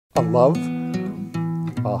A love,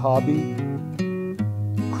 a hobby,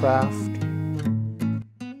 craft.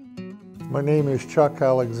 My name is Chuck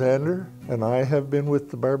Alexander, and I have been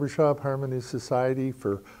with the Barbershop Harmony Society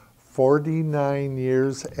for 49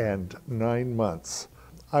 years and 9 months.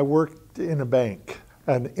 I worked in a bank,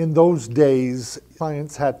 and in those days,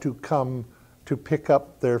 clients had to come to pick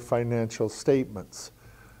up their financial statements.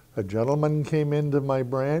 A gentleman came into my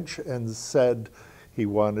branch and said he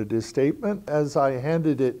wanted his statement. As I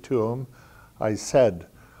handed it to him, I said,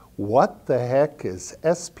 "What the heck is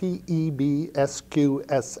SPEBSQSA?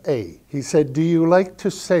 He said, "Do you like to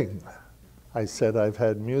sing?" I said, "I've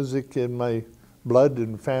had music in my blood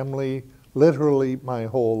and family literally my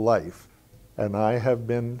whole life, and I have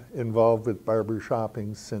been involved with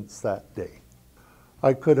barbershopping since that day."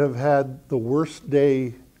 I could have had the worst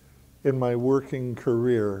day in my working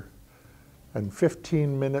career, and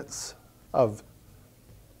 15 minutes of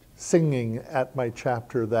singing at my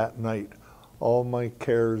chapter that night, all my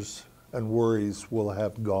cares and worries will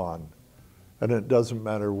have gone. And it doesn't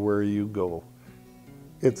matter where you go.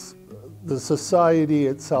 The society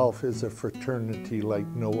itself is a fraternity like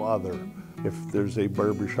no other. If there's a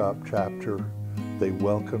barbershop chapter, they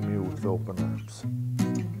welcome you with open arms.